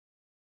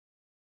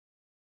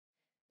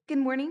Good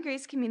morning,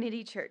 Grace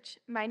Community Church.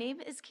 My name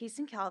is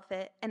Kason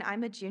Califit, and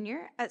I'm a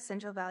junior at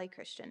Central Valley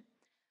Christian.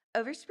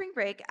 Over spring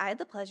break, I had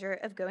the pleasure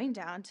of going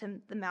down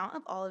to the Mount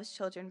of Olives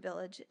Children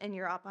Village in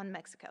Uruapan,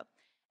 Mexico,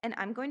 and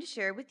I'm going to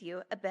share with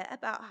you a bit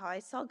about how I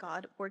saw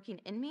God working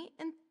in me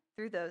and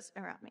through those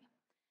around me.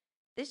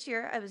 This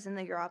year, I was in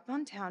the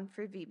Uruapan town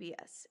for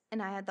VBS,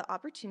 and I had the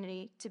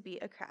opportunity to be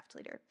a craft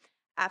leader.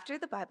 After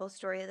the Bible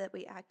story that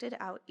we acted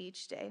out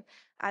each day,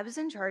 I was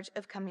in charge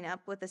of coming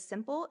up with a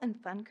simple and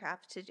fun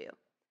craft to do.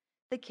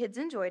 The kids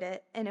enjoyed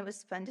it, and it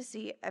was fun to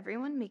see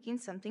everyone making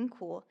something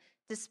cool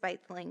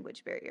despite the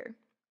language barrier.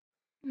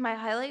 My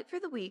highlight for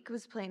the week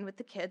was playing with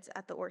the kids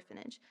at the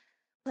orphanage.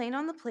 Playing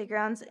on the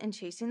playgrounds and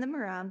chasing them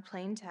around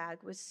playing tag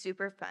was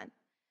super fun.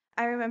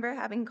 I remember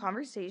having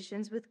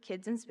conversations with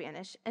kids in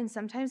Spanish, and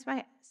sometimes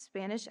my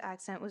Spanish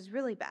accent was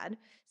really bad,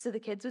 so the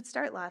kids would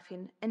start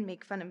laughing and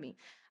make fun of me.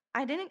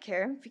 I didn't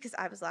care because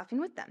I was laughing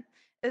with them.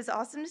 It was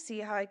awesome to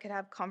see how I could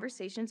have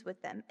conversations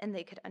with them and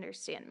they could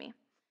understand me.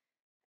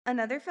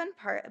 Another fun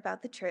part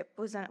about the trip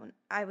was when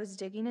I was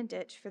digging a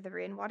ditch for the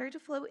rainwater to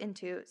flow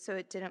into so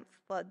it didn't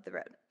flood the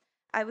road.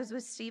 I was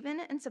with Steven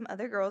and some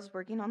other girls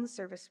working on the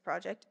service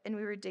project, and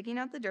we were digging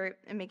out the dirt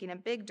and making a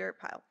big dirt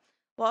pile.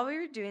 While we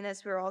were doing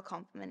this, we were all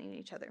complimenting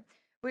each other.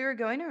 We were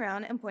going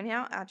around and pointing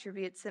out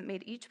attributes that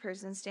made each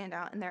person stand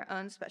out in their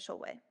own special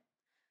way.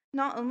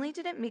 Not only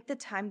did it make the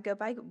time go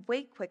by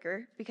way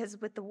quicker, because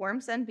with the warm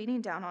sun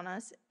beating down on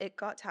us, it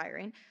got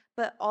tiring,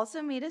 but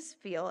also made us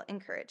feel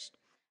encouraged.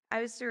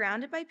 I was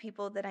surrounded by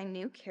people that I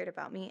knew cared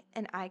about me,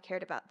 and I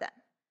cared about them.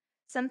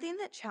 Something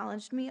that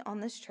challenged me on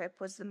this trip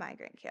was the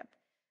migrant camp.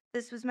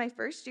 This was my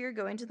first year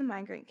going to the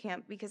migrant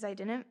camp because I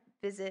didn't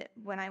visit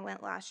when I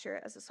went last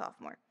year as a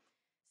sophomore.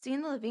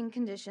 Seeing the living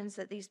conditions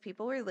that these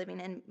people were living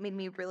in made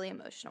me really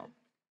emotional.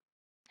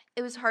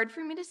 It was hard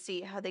for me to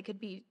see how they could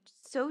be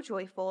so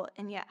joyful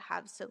and yet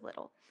have so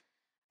little.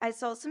 I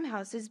saw some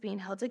houses being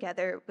held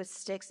together with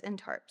sticks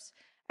and tarps.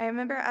 I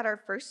remember at our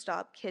first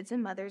stop, kids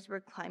and mothers were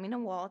climbing a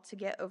wall to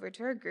get over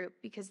to our group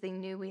because they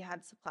knew we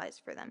had supplies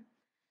for them.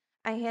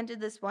 I handed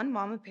this one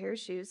mom a pair of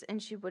shoes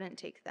and she wouldn't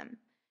take them.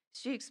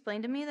 She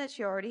explained to me that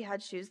she already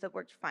had shoes that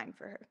worked fine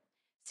for her.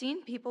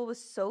 Seeing people with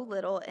so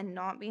little and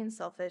not being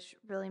selfish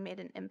really made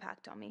an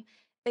impact on me.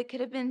 It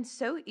could have been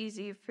so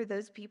easy for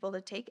those people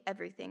to take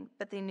everything,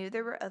 but they knew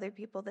there were other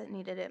people that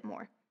needed it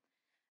more.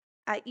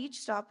 At each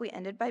stop, we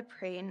ended by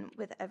praying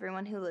with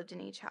everyone who lived in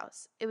each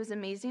house. It was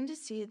amazing to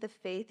see the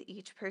faith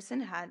each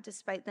person had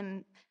despite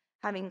them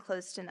having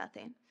close to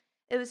nothing.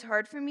 It was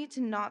hard for me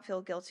to not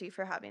feel guilty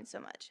for having so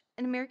much.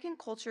 In American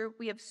culture,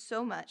 we have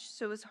so much,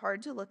 so it was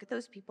hard to look at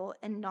those people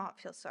and not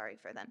feel sorry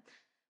for them.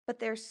 But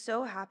they're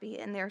so happy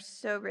and they're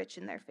so rich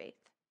in their faith.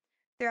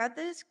 Throughout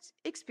this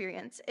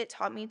experience, it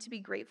taught me to be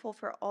grateful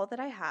for all that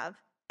I have,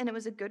 and it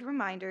was a good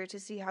reminder to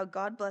see how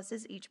God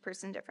blesses each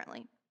person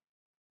differently.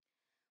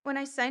 When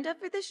I signed up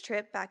for this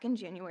trip back in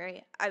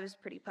January, I was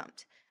pretty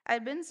pumped. I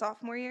had been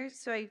sophomore year,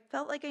 so I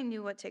felt like I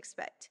knew what to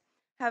expect.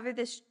 However,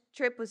 this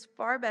trip was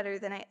far better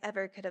than I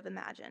ever could have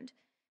imagined.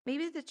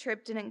 Maybe the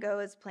trip didn't go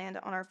as planned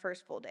on our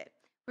first full day.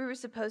 We were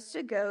supposed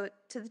to go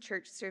to the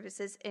church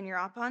services in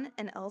Uruapan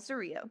and El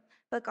Cerrillo,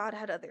 but God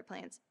had other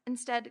plans.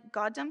 Instead,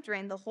 God dumped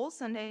rain the whole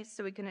Sunday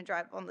so we couldn't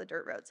drive on the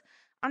dirt roads.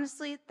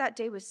 Honestly, that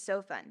day was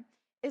so fun.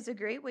 It's a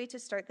great way to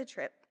start the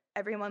trip.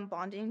 Everyone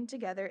bonding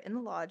together in the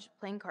lodge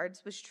playing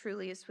cards was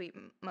truly a sweet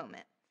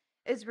moment.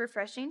 It was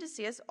refreshing to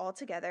see us all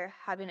together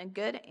having a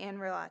good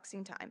and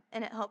relaxing time,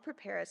 and it helped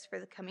prepare us for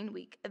the coming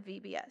week of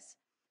VBS.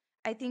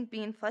 I think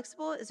being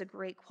flexible is a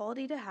great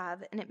quality to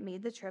have, and it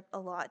made the trip a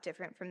lot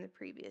different from the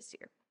previous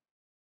year.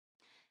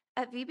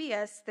 At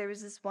VBS, there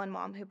was this one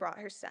mom who brought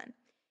her son.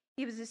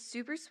 He was a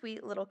super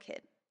sweet little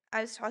kid.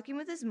 I was talking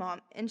with his mom,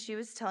 and she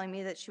was telling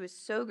me that she was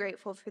so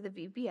grateful for the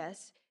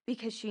VBS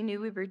because she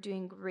knew we were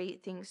doing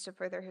great things to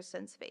further her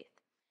son's faith.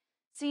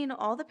 Seeing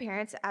all the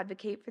parents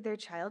advocate for their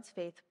child's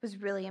faith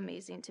was really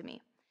amazing to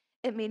me.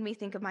 It made me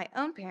think of my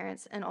own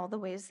parents and all the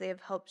ways they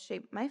have helped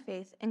shape my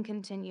faith and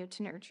continue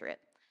to nurture it.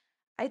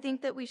 I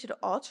think that we should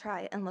all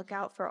try and look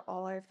out for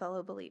all our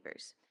fellow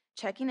believers.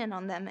 Checking in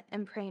on them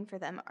and praying for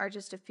them are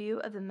just a few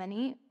of the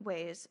many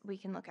ways we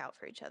can look out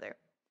for each other.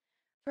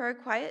 For our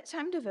quiet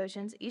time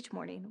devotions each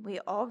morning, we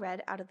all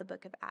read out of the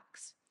book of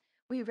Acts.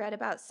 We read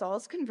about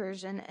Saul's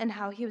conversion and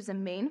how he was a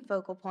main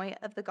focal point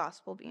of the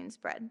gospel being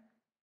spread.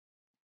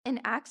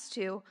 In Acts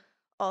 2,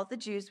 all the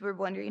Jews were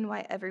wondering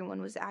why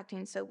everyone was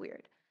acting so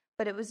weird,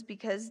 but it was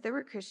because there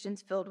were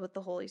Christians filled with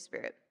the Holy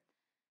Spirit.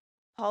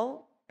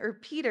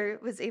 Peter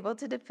was able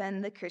to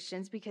defend the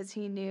Christians because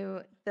he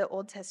knew the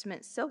Old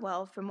Testament so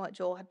well from what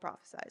Joel had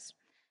prophesied.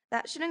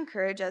 That should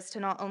encourage us to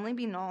not only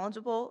be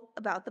knowledgeable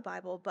about the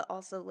Bible, but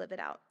also live it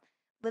out.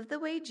 Live the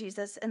way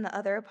Jesus and the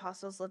other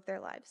apostles lived their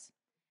lives.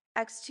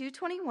 Acts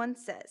 2:21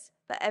 says,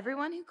 "But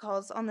everyone who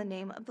calls on the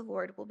name of the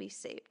Lord will be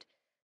saved."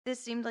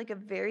 This seemed like a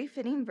very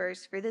fitting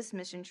verse for this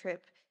mission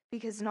trip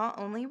because not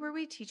only were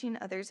we teaching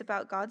others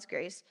about God's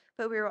grace,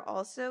 but we were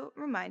also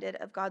reminded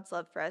of God's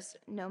love for us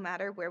no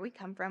matter where we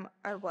come from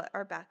or what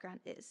our background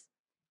is.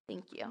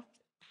 Thank you.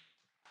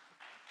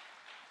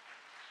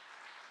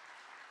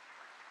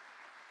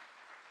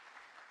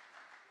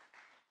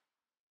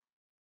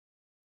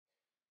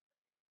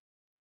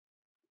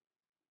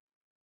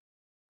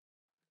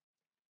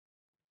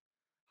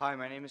 Hi,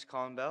 my name is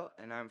Colin Bell,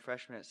 and I'm a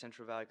freshman at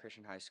Central Valley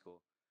Christian High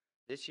School.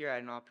 This year, I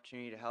had an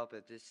opportunity to help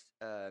at this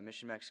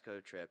Mission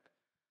Mexico trip.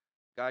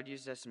 God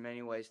used us in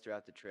many ways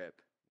throughout the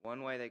trip.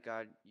 One way that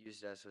God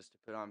used us was to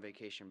put on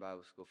vacation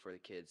Bible school for the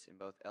kids in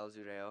both El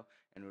Zureo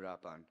and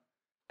Urapan.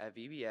 At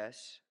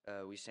VBS,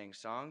 we sang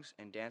songs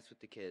and danced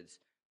with the kids,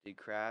 did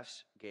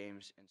crafts,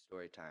 games, and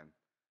story time.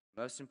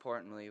 Most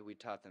importantly, we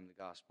taught them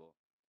the gospel.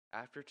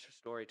 After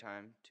story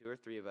time, 2 or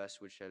 3 of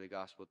us would share the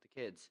gospel with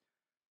the kids.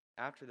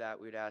 After that,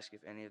 we would ask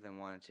if any of them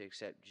wanted to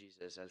accept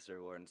Jesus as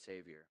their Lord and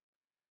Savior.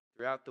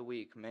 Throughout the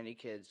week, many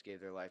kids gave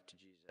their life to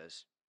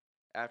Jesus.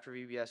 After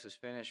VBS was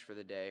finished for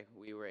the day,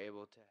 we were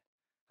able to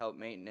help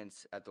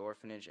maintenance at the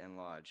orphanage and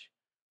lodge.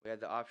 We had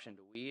the option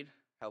to weed,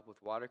 help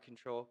with water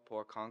control,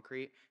 pour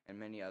concrete, and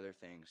many other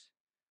things.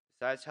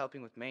 Besides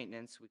helping with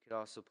maintenance, we could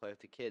also play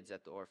with the kids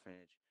at the orphanage,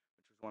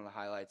 which was one of the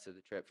highlights of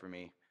the trip for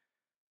me.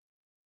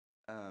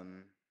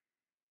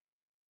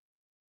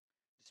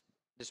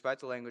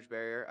 Despite the language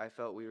barrier, I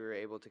felt we were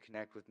able to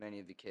connect with many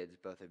of the kids,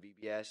 both at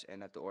VBS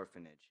and at the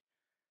orphanage.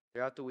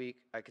 Throughout the week,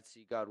 I could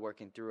see God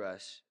working through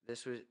us.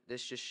 This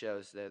just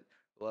shows that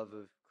the love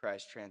of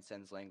Christ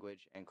transcends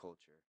language and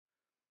culture.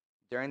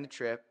 During the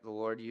trip, the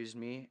Lord used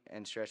me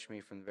and stretched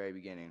me from the very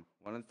beginning.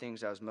 One of the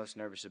things I was most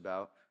nervous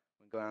about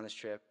when going on this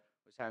trip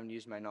was having to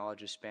use my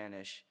knowledge of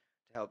Spanish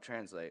to help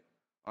translate.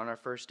 On our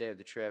first day of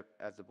the trip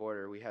at the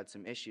border, we had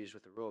some issues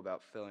with the rule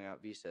about filling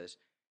out visas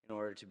in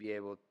order to be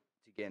able to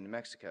get into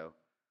Mexico.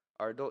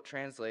 Our adult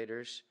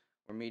translators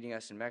were meeting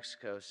us in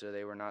Mexico, so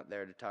they were not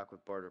there to talk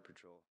with Border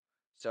Patrol.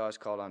 So I was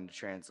called on to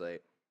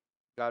translate.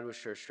 God was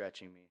sure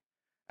stretching me.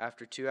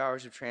 After 2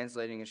 hours of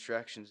translating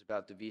instructions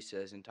about the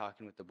visas and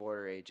talking with the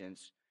border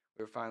agents,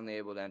 we were finally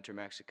able to enter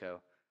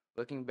Mexico.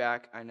 Looking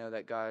back, I know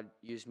that God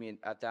used me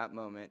at that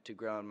moment to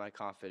grow in my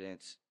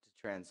confidence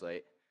to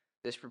translate.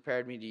 This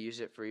prepared me to use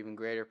it for even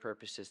greater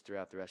purposes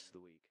throughout the rest of the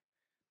week.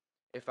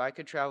 If I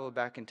could travel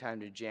back in time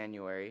to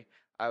January,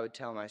 I would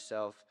tell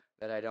myself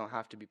that I don't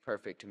have to be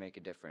perfect to make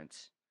a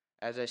difference.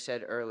 As I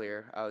said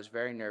earlier, I was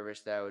very nervous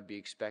that I would be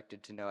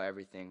expected to know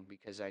everything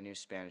because I knew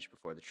Spanish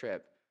before the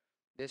trip.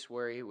 This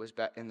worry was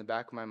in the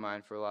back of my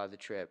mind for a lot of the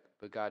trip,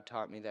 but God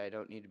taught me that I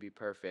don't need to be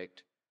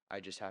perfect. I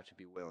just have to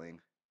be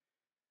willing.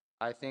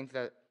 I think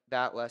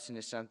that lesson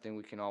is something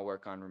we can all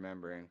work on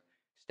remembering.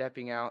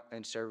 Stepping out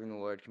and serving the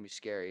Lord can be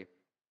scary.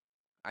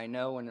 I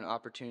know when an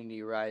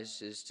opportunity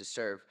arises to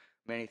serve,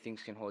 many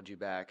things can hold you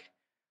back,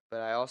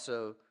 but I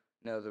also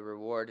know the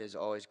reward is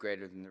always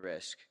greater than the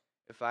risk.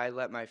 If I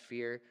let my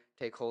fear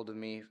take hold of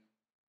me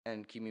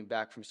and keep me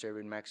back from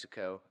serving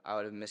Mexico, I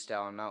would have missed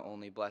out on not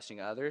only blessing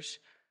others,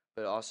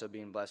 but also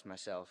being blessed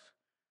myself.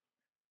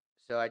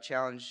 So my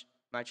challenge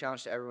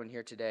to everyone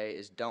here today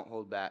is don't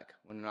hold back.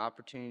 When an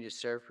opportunity to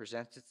serve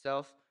presents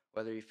itself,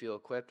 whether you feel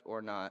equipped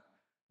or not,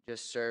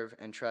 just serve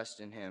and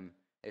trust in Him.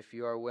 If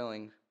you are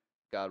willing,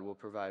 God will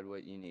provide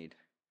what you need.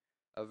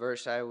 A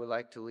verse I would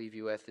like to leave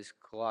you with is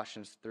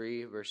Colossians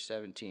 3, verse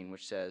 17,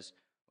 which says,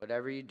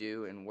 "Whatever you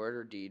do in word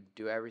or deed,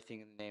 do everything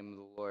in the name of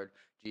the Lord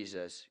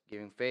Jesus,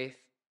 giving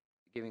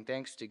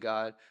thanks to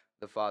God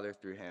the Father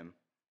through Him."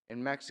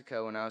 In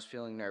Mexico, when I was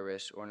feeling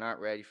nervous or not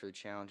ready for the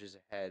challenges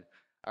ahead,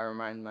 I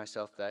reminded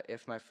myself that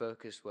if my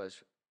focus was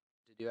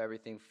to do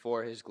everything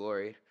for His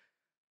glory,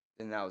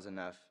 then that was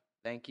enough.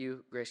 Thank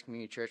you, Grace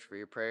Community Church, for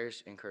your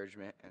prayers,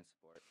 encouragement, and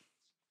support.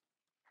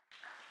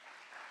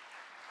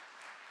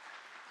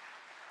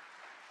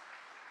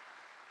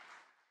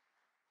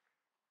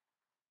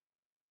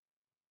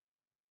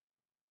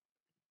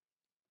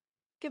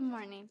 Good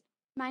morning.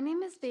 My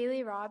name is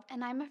Bailey Robb,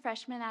 and I'm a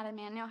freshman at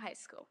Emmanuel High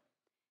School.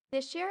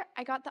 This year,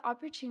 I got the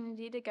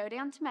opportunity to go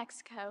down to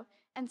Mexico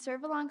and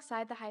serve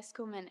alongside the high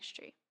school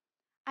ministry.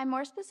 I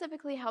more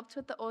specifically helped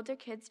with the older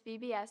kids'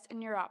 VBS in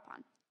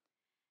Uruapan.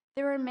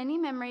 There were many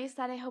memories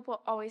that I hope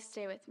will always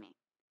stay with me.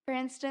 For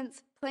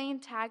instance, playing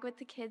tag with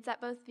the kids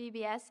at both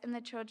VBS and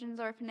the children's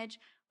orphanage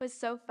was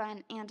so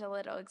fun and a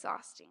little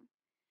exhausting.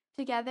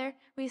 Together,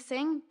 we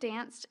sang,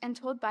 danced, and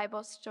told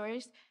Bible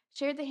stories,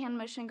 shared the hand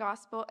motion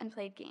gospel, and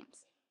played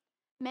games.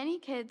 Many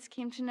kids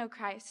came to know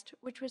Christ,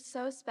 which was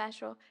so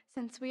special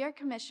since we are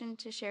commissioned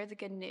to share the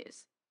good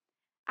news.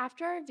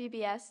 After our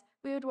VBS,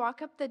 we would walk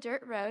up the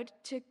dirt road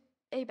to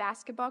a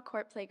basketball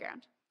court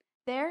playground.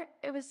 There,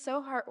 it was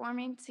so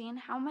heartwarming seeing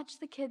how much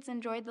the kids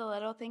enjoyed the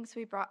little things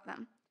we brought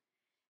them.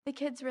 The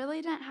kids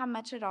really didn't have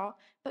much at all,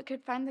 but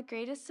could find the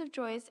greatest of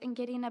joys in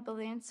getting a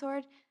balloon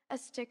sword, a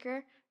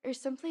sticker, or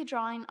simply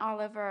drawing all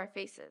over our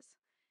faces.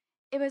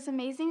 It was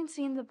amazing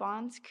seeing the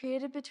bonds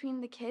created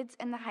between the kids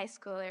and the high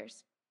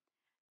schoolers.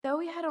 Though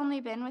we had only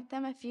been with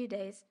them a few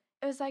days,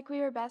 it was like we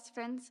were best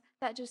friends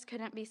that just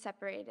couldn't be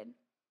separated.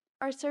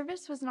 Our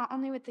service was not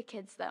only with the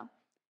kids, though.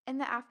 In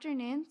the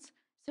afternoons,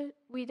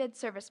 we did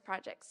service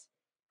projects.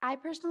 I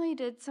personally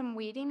did some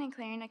weeding and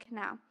clearing a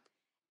canal.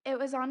 It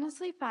was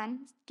honestly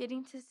fun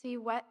getting to see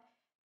what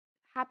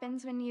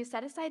happens when you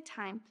set aside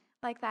time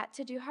like that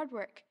to do hard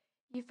work.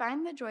 You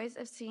find the joys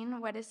of seeing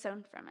what is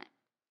sown from it.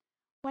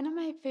 One of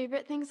my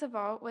favorite things of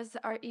all was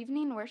our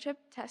evening worship,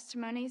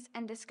 testimonies,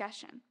 and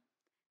discussion.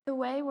 The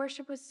way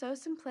worship was so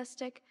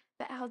simplistic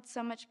but held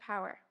so much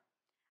power.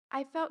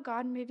 I felt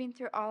God moving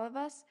through all of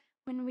us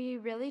when we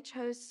really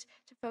chose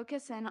to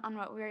focus in on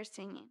what we were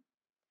singing.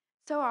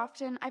 So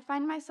often, I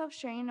find myself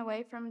straying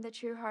away from the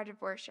true heart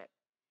of worship.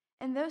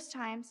 In those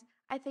times,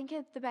 I think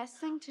the best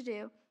thing to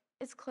do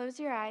is close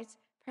your eyes,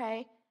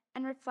 pray,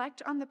 and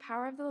reflect on the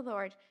power of the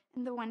Lord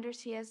and the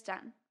wonders He has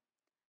done.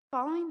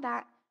 Following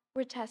that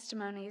were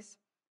testimonies.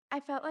 I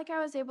felt like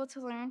I was able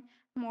to learn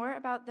more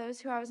about those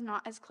who I was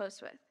not as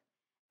close with.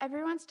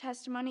 Everyone's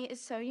testimony is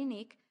so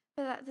unique,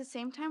 but at the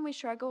same time, we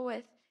struggle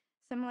with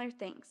similar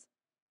things.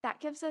 That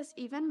gives us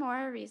even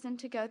more a reason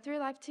to go through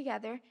life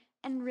together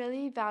and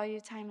really value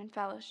time and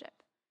fellowship.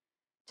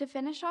 To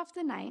finish off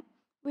the night,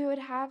 we would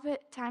have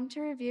time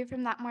to review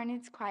from that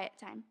morning's quiet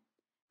time.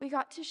 We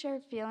got to share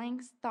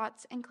feelings,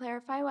 thoughts, and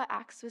clarify what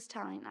Acts was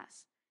telling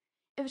us.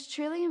 It was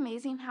truly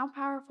amazing how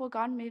powerful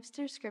God moves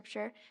through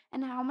Scripture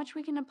and how much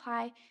we can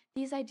apply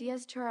these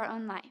ideas to our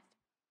own life.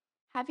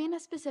 Having a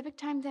specific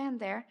time then and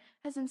there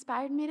has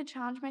inspired me to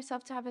challenge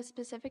myself to have a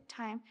specific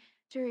time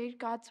to read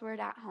God's Word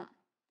at home.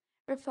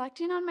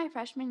 Reflecting on my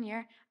freshman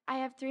year, I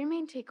have 3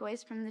 main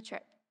takeaways from the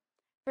trip.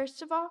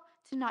 First of all,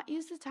 to not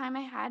use the time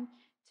I had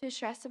to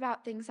stress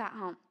about things at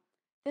home.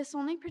 This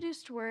only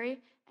produced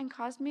worry and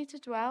caused me to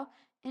dwell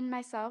in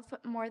myself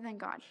more than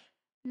God,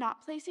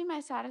 not placing my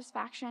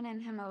satisfaction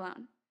in Him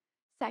alone.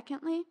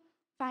 Secondly,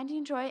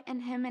 finding joy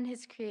in Him and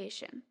His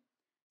creation.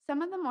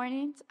 Some of the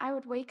mornings I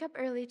would wake up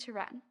early to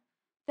run.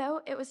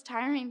 Though it was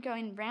tiring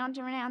going round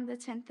and round the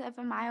 10th of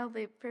a mile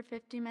loop for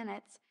 50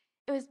 minutes,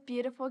 it was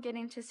beautiful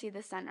getting to see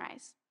the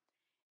sunrise.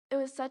 It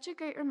was such a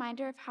great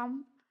reminder of how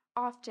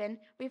often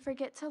we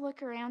forget to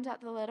look around at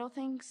the little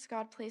things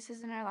God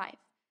places in our life,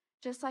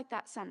 just like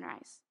that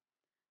sunrise.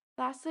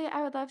 Lastly,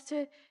 I would love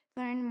to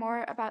learn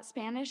more about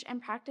Spanish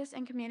and practice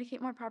and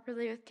communicate more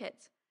properly with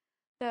kids,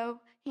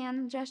 though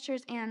hand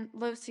gestures and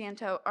lo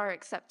siento are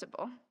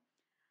acceptable.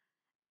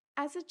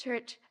 As a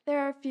church, there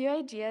are a few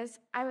ideas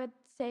I would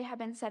say have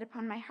been set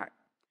upon my heart.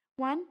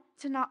 1,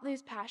 to not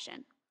lose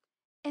passion.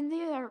 In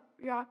the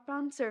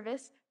Europawn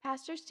service,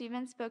 Pastor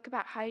Stephen spoke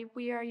about how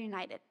we are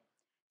united.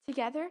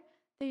 Together,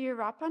 the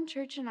Europawn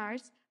Church and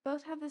ours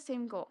both have the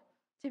same goal,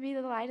 to be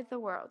the light of the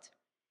world.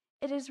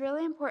 It is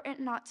really important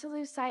not to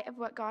lose sight of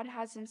what God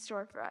has in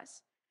store for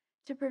us.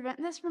 To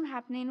prevent this from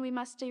happening, we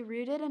must stay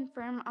rooted and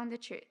firm on the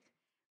truth,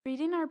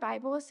 reading our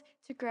Bibles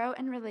to grow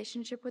in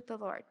relationship with the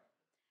Lord.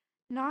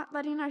 Not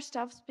letting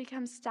ourselves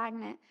become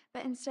stagnant,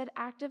 but instead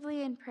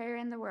actively in prayer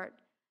and the Word.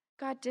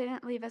 God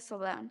didn't leave us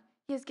alone.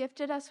 He has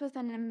gifted us with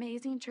an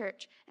amazing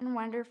church and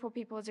wonderful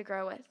people to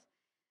grow with.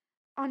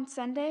 On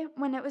Sunday,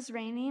 when it was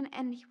raining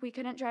and we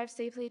couldn't drive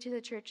safely to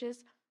the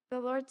churches, the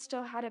Lord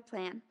still had a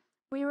plan.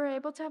 We were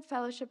able to have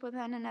fellowship with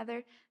one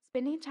another,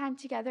 spending time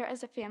together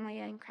as a family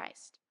in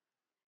Christ.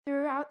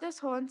 Throughout this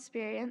whole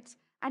experience,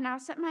 I now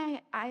set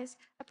my eyes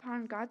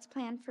upon God's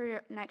plan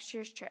for next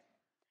year's trip.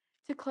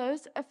 To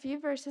close, a few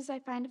verses I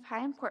find of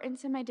high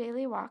importance in my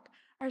daily walk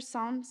are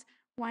Psalms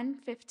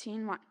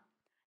 1:15-1.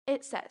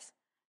 It says,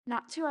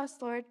 "Not to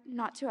us, Lord,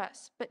 not to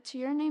us, but to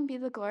your name be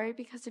the glory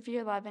because of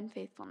your love and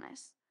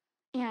faithfulness."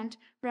 And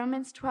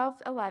Romans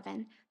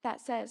 12:11 that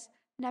says,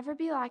 "Never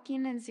be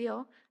lacking in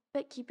zeal,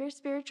 but keep your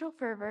spiritual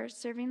fervor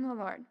serving the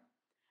Lord."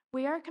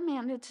 We are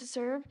commanded to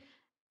serve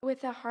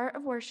with a heart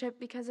of worship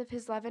because of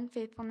His love and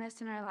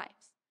faithfulness in our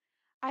lives.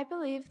 I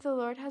believe the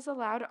Lord has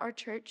allowed our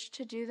church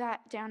to do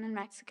that down in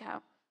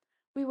Mexico.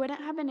 We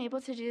wouldn't have been able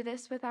to do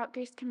this without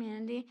Grace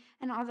Community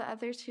and all the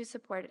others who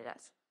supported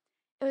us.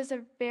 It was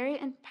a very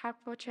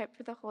impactful trip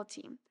for the whole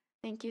team.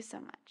 Thank you so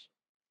much.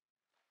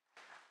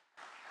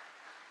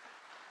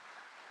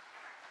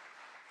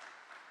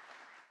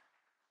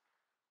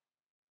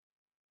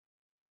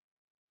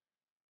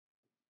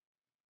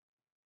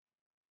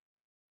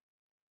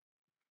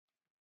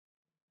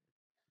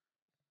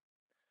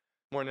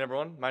 Morning,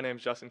 everyone. My name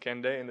is Justin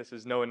Kennedy, and this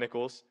is Noah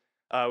Nichols.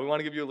 We want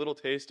to give you a little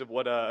taste of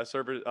what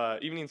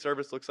evening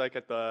service looks like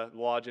at the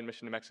lodge in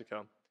Mission, New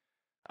Mexico.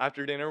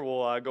 After dinner,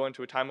 we'll go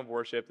into a time of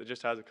worship that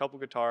just has a couple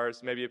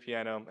guitars, maybe a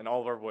piano, and all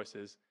of our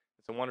voices.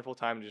 It's a wonderful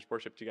time to just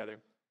worship together.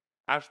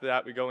 After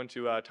that, we go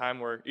into a time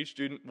where each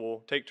student will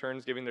take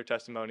turns giving their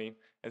testimony,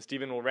 and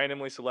Stephen will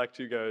randomly select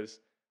who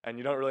goes, and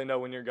you don't really know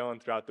when you're going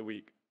throughout the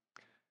week.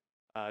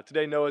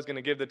 Today, Noah is going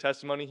to give the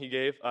testimony he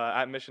gave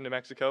at Mission, New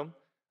Mexico.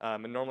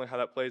 And normally how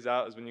that plays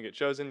out is when you get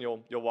chosen,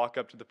 you'll walk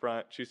up to the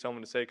front, choose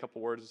someone to say a couple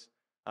words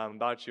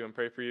about you and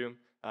pray for you,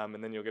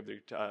 and then you'll give your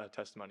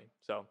testimony.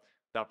 So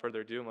without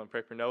further ado, I'm going to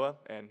pray for Noah,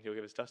 and he'll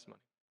give his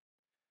testimony.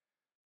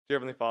 Dear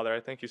Heavenly Father, I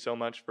thank you so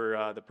much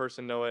for the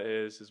person Noah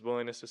is, his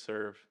willingness to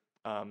serve,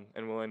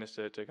 and willingness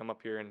to come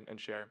up here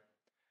and share.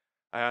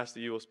 I ask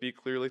that you will speak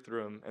clearly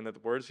through him, and that the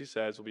words he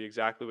says will be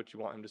exactly what you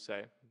want him to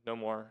say, no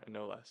more and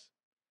no less.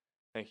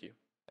 Thank you.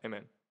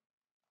 Amen.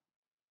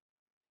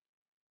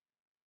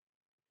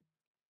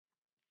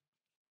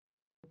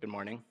 Good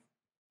morning.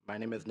 My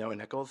name is Noah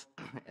Nichols,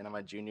 and I'm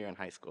a junior in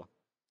high school.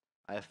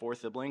 I have 4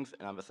 siblings,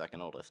 and I'm the second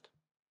oldest.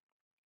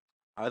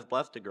 I was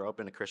blessed to grow up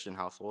in a Christian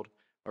household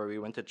where we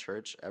went to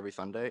church every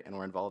Sunday and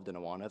were involved in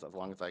Awanas as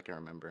long as I can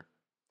remember.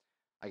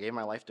 I gave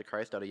my life to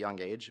Christ at a young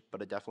age,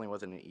 but it definitely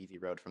wasn't an easy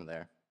road from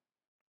there.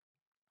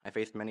 I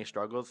faced many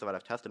struggles that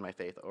have tested my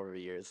faith over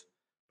the years,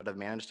 but have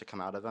managed to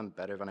come out of them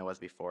better than I was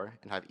before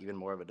and have even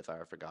more of a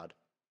desire for God.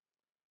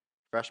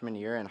 Freshman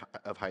year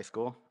of high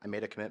school, I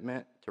made a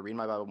commitment to read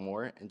my Bible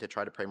more and to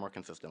try to pray more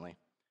consistently,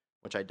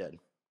 which I did.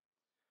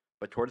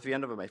 But towards the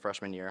end of my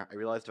freshman year, I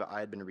realized that I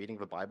had been reading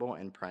the Bible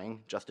and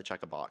praying just to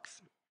check a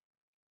box.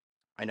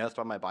 I noticed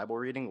that my Bible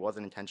reading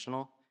wasn't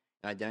intentional,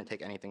 and I didn't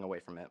take anything away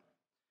from it.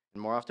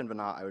 And more often than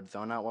not, I would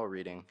zone out while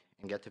reading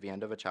and get to the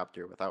end of a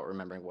chapter without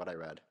remembering what I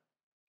read.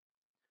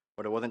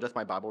 But it wasn't just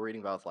my Bible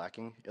reading that was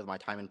lacking, it was my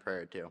time in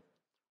prayer too,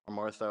 or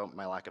more so,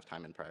 my lack of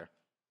time in prayer.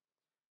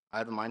 I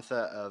had the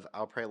mindset of,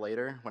 I'll pray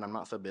later when I'm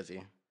not so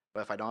busy,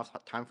 but if I don't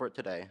have time for it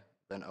today,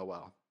 then oh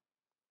well.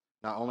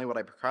 Not only would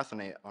I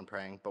procrastinate on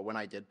praying, but when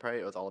I did pray,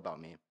 it was all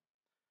about me.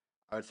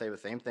 I would say the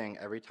same thing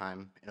every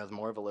time, and it was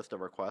more of a list of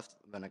requests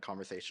than a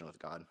conversation with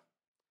God.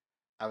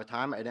 At the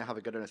time, I didn't have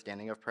a good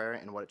understanding of prayer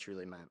and what it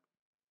truly meant.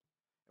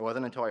 It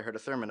wasn't until I heard a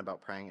sermon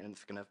about praying and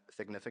its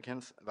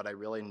significance that I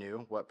really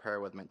knew what prayer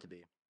was meant to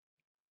be.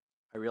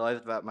 I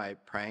realized that my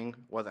praying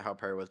wasn't how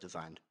prayer was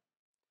designed.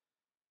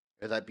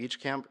 It was at Beach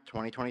Camp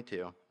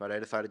 2022 that I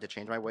decided to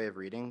change my way of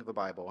reading the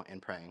Bible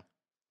and praying.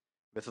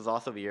 This was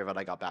also the year that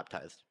I got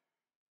baptized.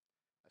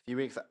 A few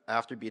weeks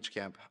after Beach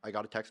Camp, I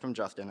got a text from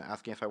Justin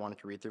asking if I wanted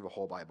to read through the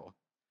whole Bible.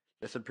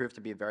 This would prove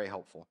to be very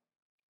helpful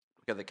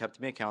because it kept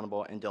me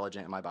accountable and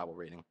diligent in my Bible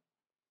reading.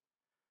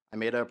 I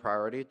made it a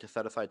priority to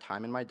set aside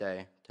time in my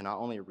day to not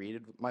only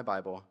read my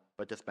Bible,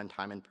 but to spend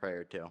time in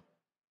prayer too.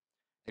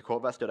 A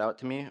quote that stood out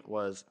to me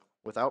was,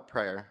 "Without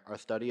prayer, our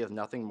study is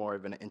nothing more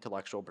than an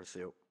intellectual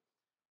pursuit.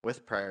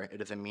 With prayer,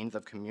 it is a means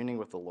of communing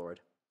with the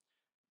Lord.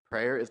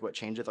 Prayer is what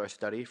changes our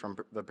study from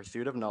the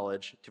pursuit of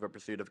knowledge to the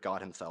pursuit of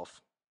God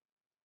himself."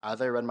 As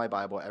I read my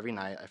Bible every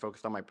night, I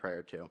focused on my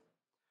prayer too.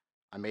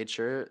 I made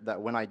sure that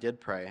when I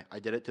did pray, I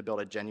did it to build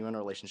a genuine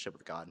relationship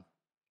with God.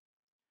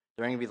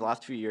 During these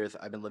last few years,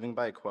 I've been living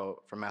by a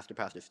quote from Master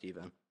Pastor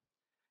Stephen.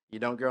 "You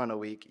don't grow in a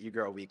week, you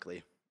grow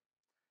weekly."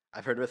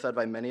 I've heard this said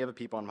by many of the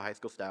people on my high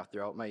school staff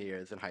throughout my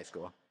years in high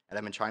school, and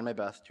I've been trying my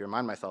best to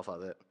remind myself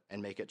of it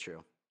and make it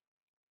true.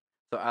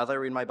 So as I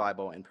read my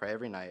Bible and pray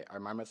every night, I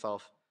remind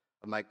myself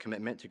of my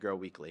commitment to grow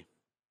weekly.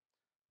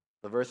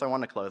 The verse I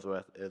want to close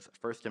with is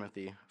 1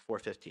 Timothy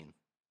 4:15.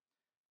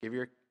 "Give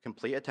your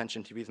complete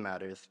attention to these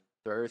matters,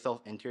 throw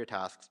yourself into your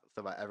tasks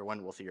so that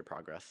everyone will see your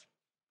progress."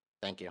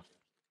 Thank you.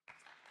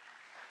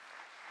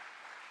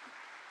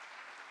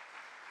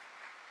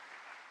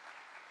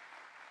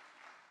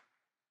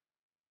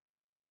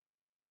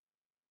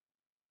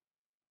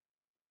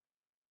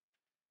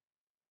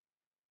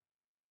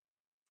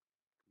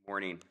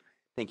 Morning.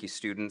 Thank you,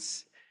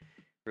 students.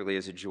 Really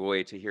is a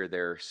joy to hear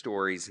their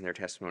stories and their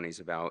testimonies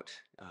about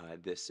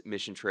this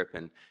mission trip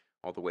and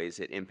all the ways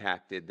it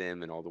impacted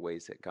them and all the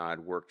ways that God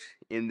worked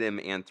in them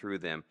and through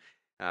them.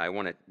 I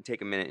want to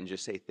take a minute and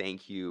just say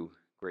thank you,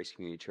 Grace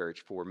Community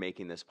Church, for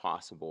making this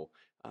possible.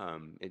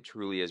 It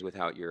truly is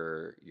without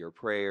your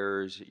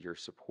prayers, your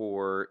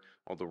support,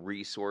 all the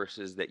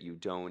resources that you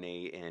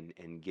donate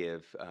and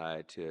give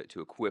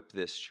to equip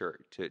this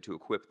church, to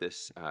equip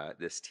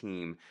this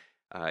team.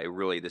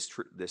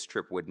 This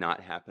trip would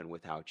not happen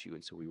without you,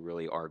 and so we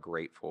really are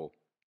grateful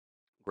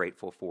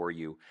for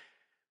you.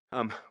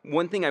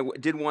 One thing I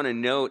did want to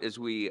note as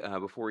we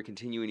before we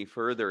continue any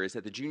further is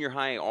that the junior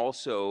high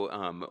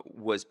also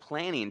was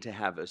planning to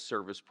have a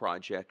service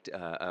project,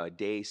 a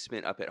day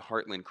spent up at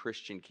Heartland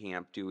Christian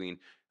Camp doing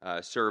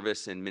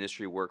service and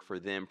ministry work for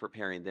them,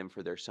 preparing them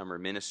for their summer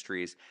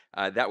ministries.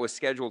 That was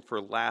scheduled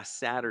for last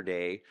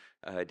Saturday,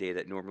 a day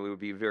that normally would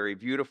be very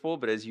beautiful,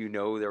 but as you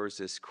know, there was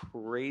this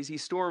crazy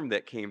storm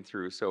that came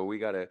through. So I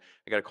got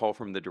a call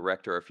from the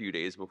director a few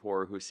days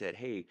before who said,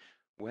 "Hey,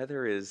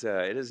 weather is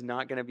it is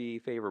not going to be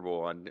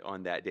favorable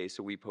on that day,"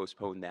 so we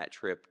postponed that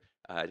trip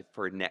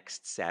for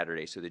next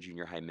Saturday. So the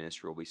junior high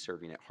ministry will be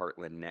serving at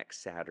Heartland next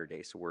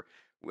Saturday. So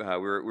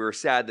we're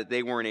sad that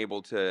they weren't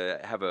able to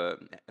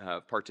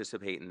have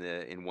participate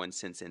in one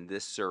sense in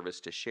this service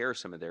to share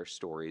some of their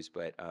stories,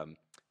 but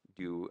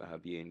do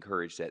be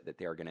encouraged that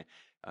they are going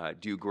to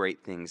do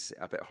great things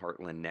up at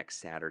Heartland next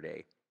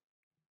Saturday.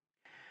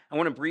 I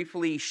want to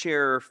briefly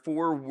share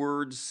 4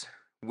 words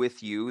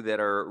with you that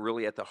are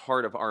really at the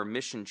heart of our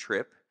mission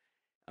trip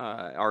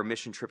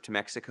to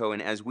Mexico.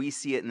 And as we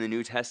see it in the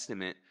New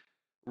Testament,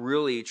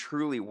 really,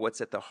 truly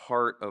what's at the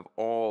heart of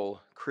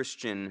all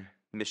Christian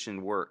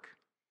mission work.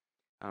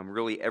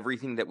 Really,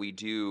 everything that we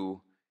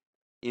do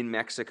in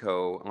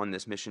Mexico on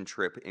this mission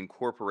trip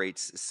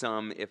incorporates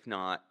some, if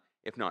not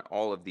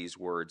all of these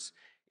words.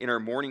 In our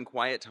morning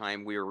quiet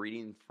time, we are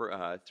reading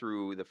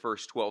through the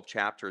first 12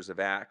 chapters of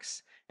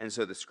Acts. And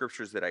so the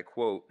scriptures that I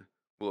quote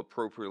will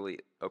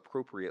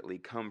appropriately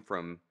come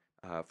from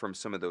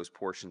some of those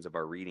portions of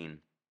our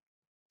reading.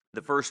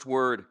 The first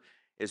word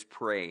is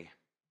pray.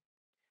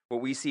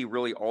 What we see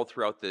really all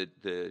throughout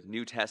the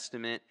New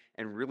Testament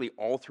and really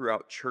all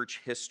throughout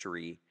church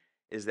history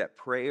is that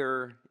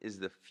prayer is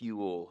the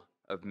fuel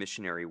of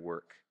missionary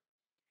work.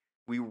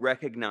 We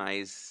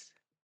recognize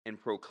and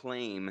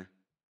proclaim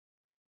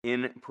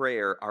in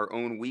prayer our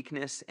own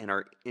weakness and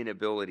our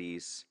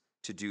inabilities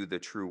to do the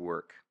true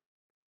work.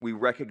 We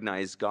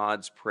recognize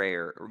God's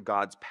prayer or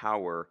God's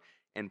power,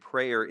 and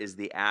prayer is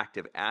the act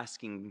of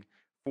asking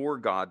for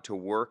God to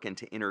work and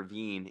to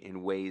intervene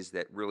in ways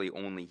that really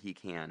only He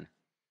can.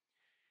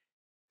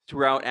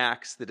 Throughout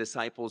Acts, the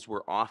disciples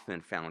were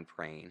often found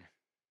praying.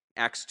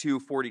 Acts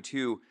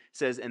 2:42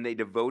 says, "And they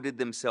devoted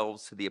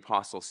themselves to the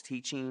apostles'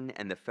 teaching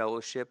and the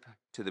fellowship,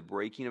 to the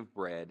breaking of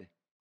bread,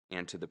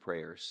 and to the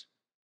prayers."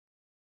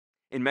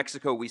 In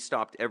Mexico, we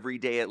stopped every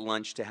day at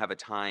lunch to have a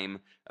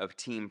time of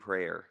team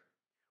prayer.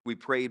 We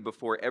prayed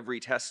before every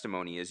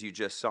testimony, as you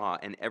just saw,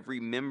 and every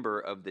member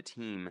of the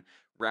team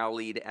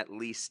rallied at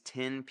least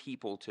 10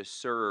 people to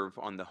serve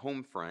on the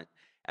home front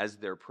as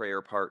their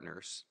prayer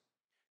partners.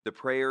 The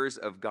prayers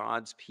of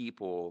God's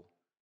people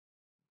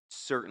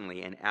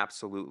certainly and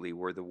absolutely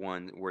were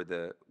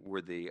the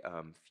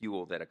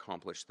fuel that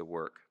accomplished the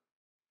work.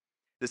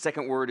 The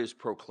second word is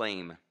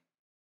proclaim.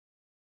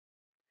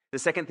 The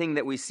second thing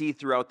that we see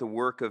throughout the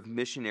work of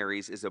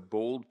missionaries is a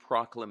bold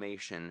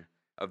proclamation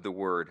of the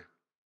word.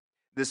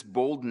 This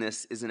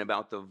boldness isn't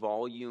about the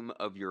volume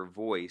of your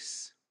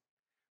voice,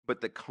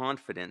 but the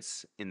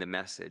confidence in the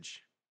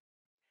message.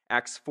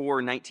 Acts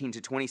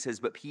 4:19-20 says,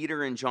 "But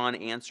Peter and John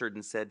answered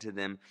and said to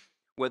them,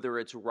 whether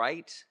it's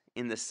right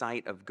in the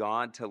sight of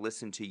God to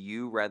listen to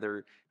you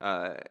rather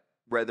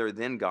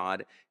than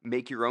God,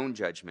 make your own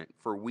judgment,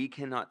 for we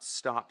cannot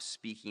stop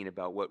speaking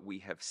about what we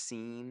have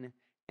seen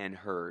and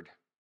heard."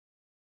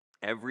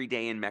 Every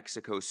day in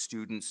Mexico,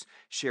 students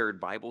shared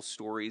Bible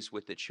stories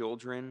with the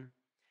children.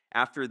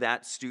 After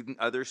that,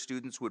 other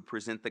students would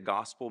present the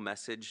gospel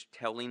message,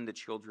 telling the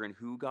children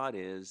who God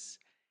is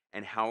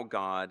and how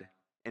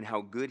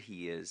good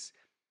He is,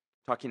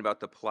 talking about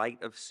the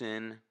plight of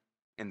sin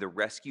and the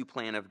rescue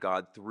plan of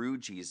God through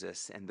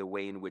Jesus and the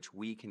way in which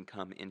we can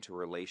come into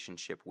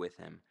relationship with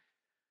Him.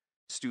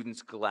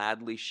 Students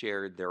gladly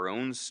shared their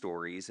own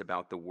stories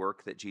about the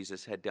work that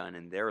Jesus had done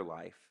in their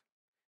life.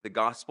 The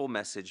gospel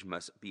message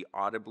must be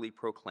audibly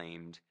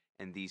proclaimed,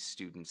 and these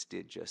students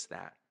did just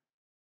that.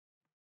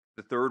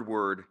 The third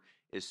word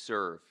is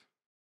serve.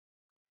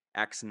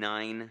 Acts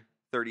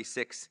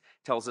 9:36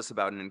 tells us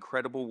about an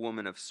incredible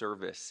woman of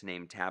service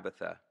named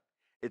Tabitha.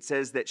 It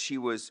says that she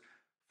was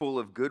full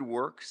of good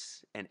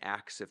works and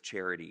acts of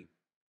charity.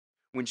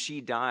 When she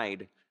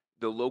died,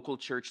 the local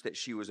church that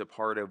she was a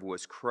part of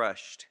was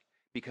crushed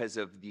because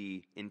of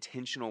the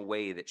intentional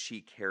way that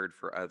she cared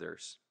for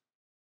others.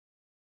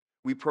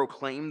 We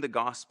proclaim the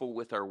gospel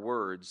with our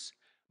words,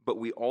 but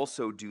we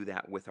also do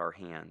that with our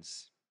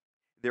hands.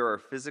 There are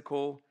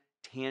physical,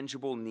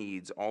 tangible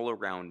needs all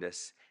around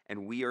us,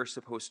 and we are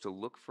supposed to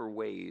look for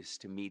ways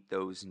to meet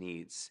those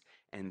needs,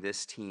 and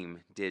this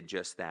team did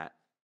just that.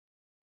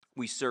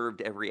 We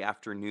served every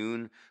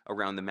afternoon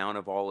around the Mount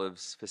of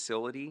Olives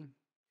facility.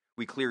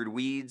 We cleared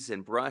weeds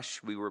and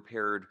brush. We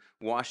repaired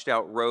washed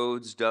out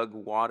roads, dug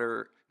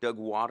water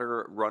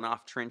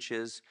runoff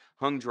trenches,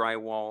 hung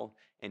drywall,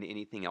 and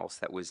anything else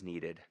that was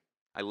needed.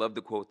 I love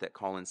the quote that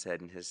Colin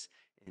said in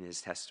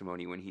his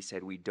testimony when he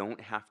said, "We don't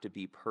have to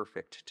be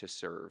perfect to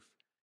serve,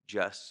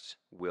 just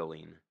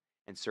willing."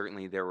 And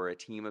certainly there were a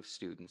team of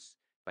students,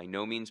 by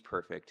no means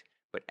perfect,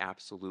 but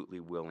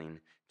absolutely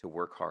willing to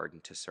work hard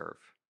and to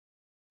serve.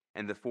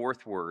 And the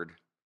fourth word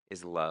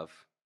is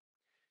love.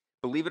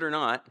 Believe it or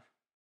not,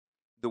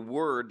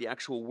 the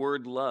actual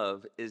word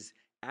love is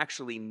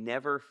actually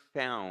never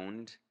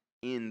found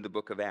in the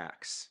book of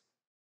Acts.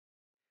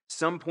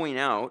 Some point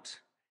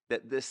out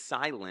that this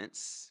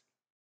silence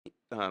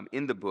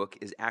in the book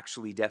is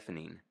actually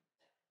deafening,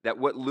 that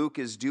what Luke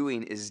is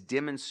doing is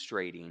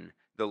demonstrating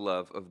the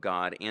love of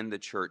God and the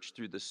church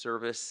through the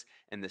service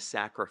and the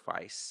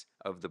sacrifice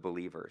of the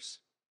believers.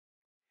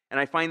 And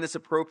I find this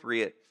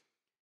appropriate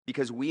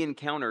because we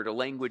encountered a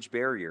language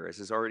barrier, as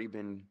has already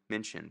been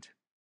mentioned.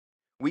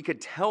 We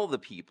could tell the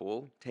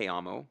people, Te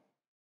amo,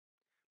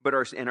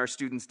 and our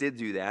students did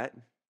do that,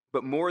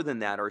 but more than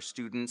that, our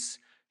students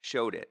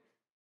showed it.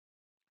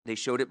 They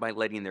showed it by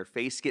letting their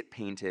face get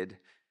painted,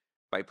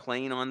 by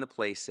playing on the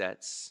play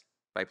sets,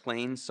 by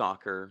playing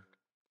soccer,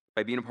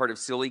 by being a part of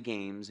silly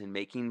games and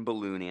making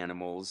balloon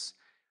animals,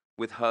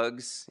 with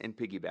hugs and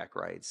piggyback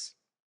rides.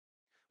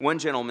 One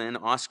gentleman,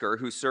 Oscar,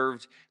 who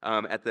serves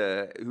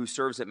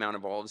at Mount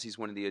of Olives, he's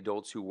one of the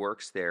adults who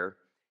works there.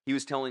 He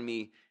was telling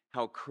me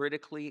how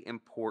critically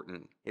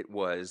important it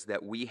was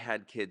that we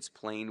had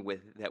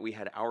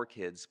our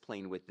kids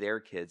playing with their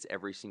kids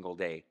every single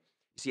day.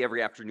 You see,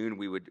 every afternoon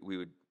we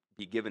would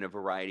be given a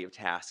variety of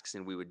tasks,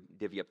 and we would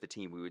divvy up the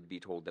team. We would be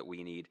told that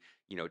we need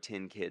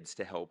 10 kids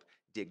to help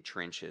dig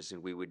trenches,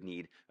 and we would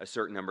need a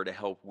certain number to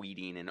help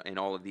weeding and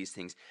all of these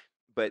things.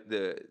 But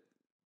the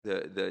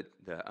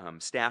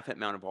staff at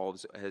Mount of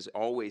Olives has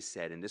always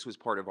said, and this was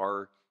part of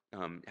our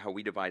how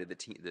we divided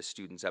the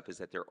students up, is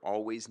that there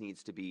always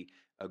needs to be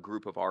a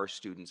group of our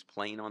students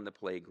playing on the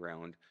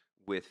playground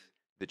with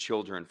the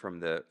children from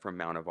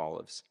Mount of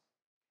Olives.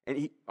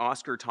 And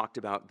Oscar talked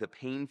about the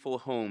painful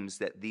homes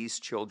that these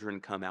children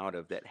come out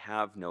of that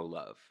have no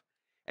love.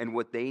 And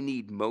what they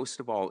need most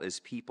of all is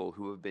people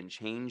who have been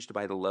changed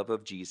by the love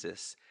of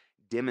Jesus,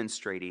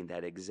 demonstrating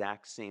that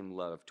exact same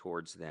love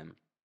towards them.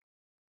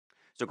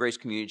 So, Grace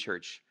Community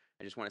Church,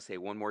 I just want to say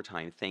one more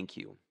time, thank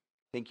you.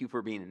 Thank you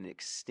for being an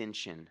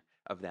extension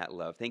of that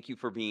love. Thank you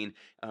for being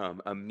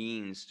a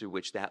means through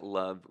which that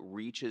love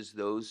reaches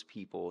those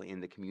people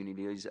in the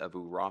communities of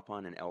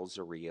Uruapan and El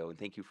Zorrillo. And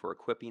thank you for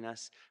equipping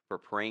us, for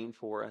praying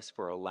for us,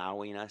 for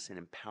allowing us and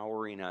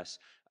empowering us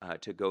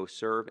to go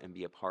serve and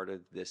be a part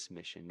of this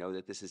mission. Know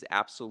that this is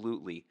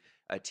absolutely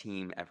a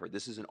team effort.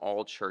 This is an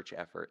all-church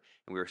effort,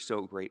 and we are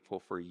so grateful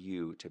for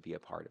you to be a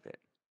part of it.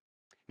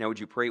 Now, would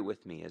you pray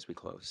with me as we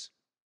close?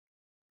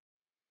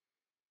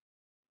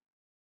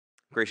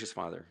 Gracious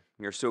Father,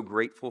 we are so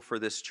grateful for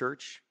this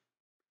church.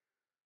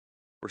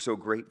 We're so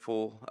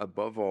grateful,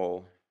 above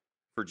all,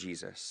 for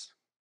Jesus.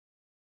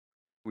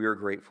 We are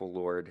grateful,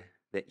 Lord,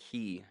 that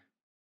He,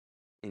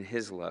 in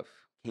His love,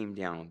 came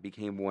down,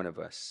 became one of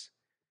us,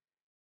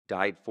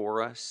 died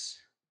for us,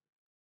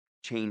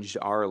 changed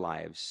our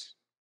lives,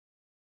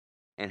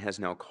 and has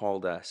now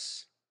called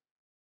us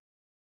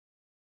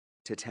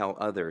to tell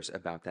others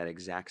about that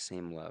exact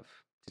same love,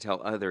 to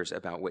tell others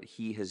about what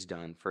He has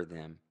done for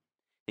them.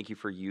 Thank you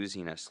for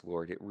using us,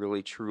 Lord. It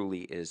really,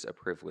 truly is a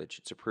privilege.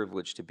 It's a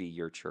privilege to be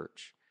your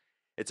church.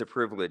 It's a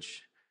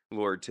privilege,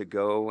 Lord, to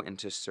go and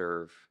to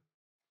serve.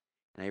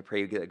 And I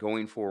pray that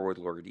going forward,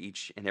 Lord,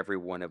 each and every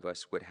one of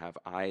us would have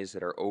eyes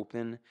that are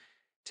open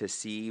to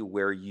see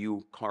where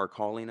you are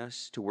calling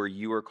us, to where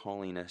you are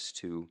calling us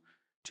to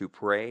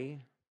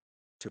pray,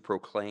 to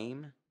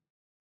proclaim,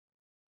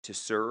 to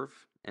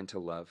serve, and to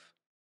love.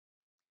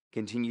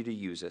 Continue to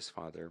use us,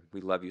 Father.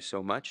 We love you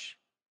so much.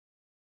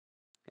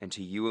 And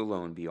to you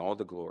alone be all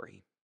the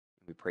glory.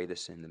 We pray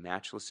this in the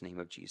matchless name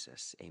of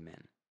Jesus.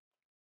 Amen.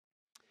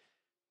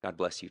 God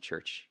bless you,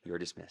 church. You're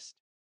dismissed.